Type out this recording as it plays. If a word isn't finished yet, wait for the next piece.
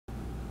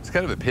It's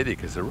kind of a pity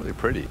because they're really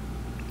pretty.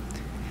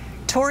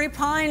 Torrey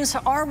Pines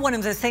are one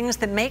of the things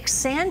that make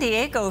San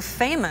Diego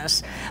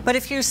famous. But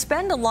if you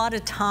spend a lot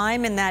of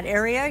time in that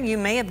area, you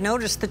may have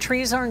noticed the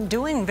trees aren't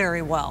doing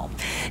very well.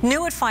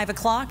 New at 5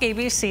 o'clock,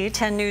 ABC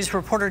 10 News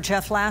reporter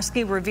Jeff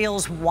Lasky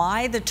reveals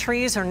why the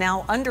trees are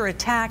now under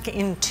attack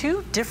in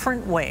two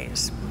different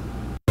ways.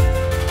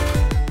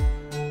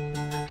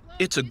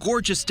 It's a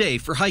gorgeous day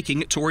for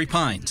hiking at Torrey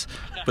Pines,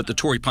 but the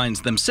Torrey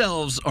Pines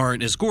themselves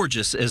aren't as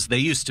gorgeous as they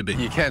used to be.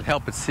 You can't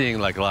help but seeing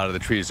like a lot of the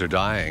trees are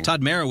dying.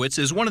 Todd Marowitz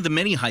is one of the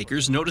many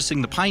hikers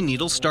noticing the pine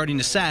needles starting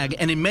to sag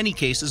and in many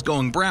cases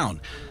going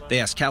brown. They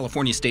asked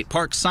California State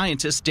Park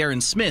scientist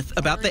Darren Smith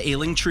about the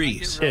ailing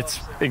trees. Its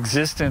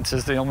existence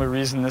is the only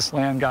reason this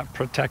land got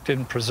protected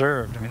and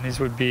preserved. I mean, these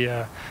would be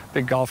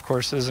big golf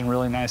courses and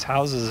really nice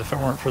houses if it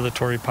weren't for the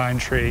Torrey pine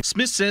tree.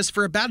 Smith says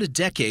for about a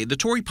decade, the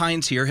Torrey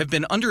Pines here have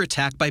been under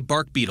attack by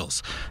bark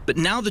beetles. But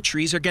now the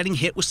trees are getting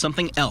hit with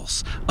something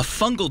else, a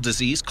fungal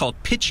disease called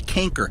pitch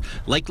canker,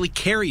 likely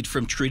carried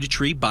from tree to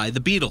tree by the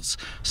beetles.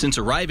 Since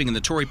arriving in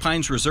the Torrey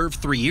Pines Reserve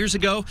 3 years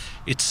ago,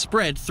 it's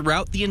spread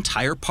throughout the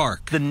entire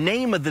park. The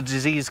name of the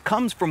disease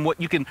comes from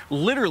what you can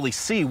literally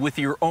see with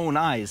your own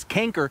eyes.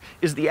 Canker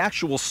is the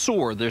actual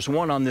sore. There's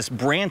one on this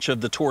branch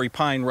of the Torrey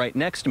pine right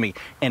next to me.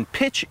 And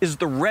pitch is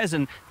the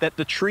resin that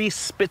the tree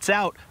spits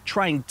out,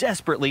 trying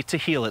desperately to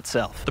heal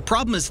itself. The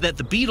problem is that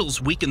the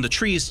beetles weaken the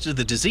trees to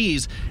the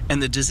disease,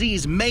 and the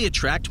disease may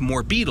attract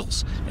more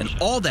beetles. And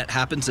all that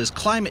happens as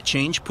climate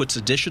change puts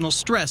additional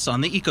stress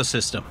on the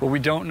ecosystem. What we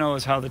don't know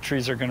is how the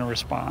trees are going to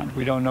respond.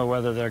 We don't know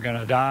whether they're going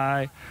to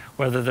die,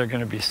 whether they're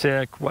going to be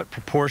sick, what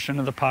proportion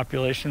of the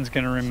population is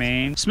going to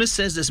remain. Smith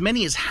says as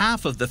many as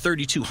half of the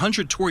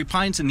 3,200 Torrey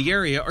pines in the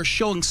area are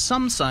showing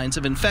some signs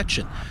of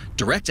infection.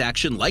 Direct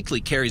action likely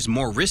carries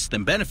more risks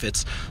than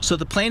benefits, so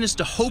the plan is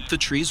to hope the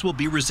trees will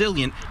be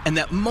resilient and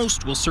that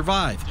most will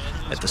survive.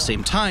 At the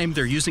same time,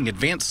 they're using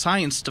advanced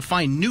science to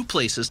find new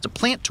places to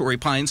plant Torrey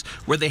pines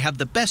where they have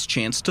the best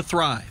chance to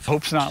thrive.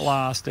 Hope's not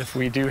lost if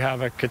we do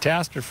have a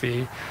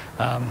catastrophe.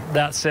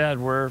 That said,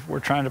 we're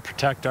trying to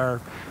protect our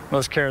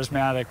most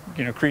charismatic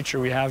creature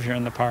we have here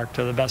in the park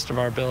to the best of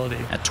our ability.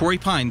 At Torrey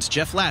Pines,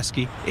 Jeff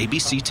Lasky,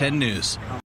 ABC 10 News.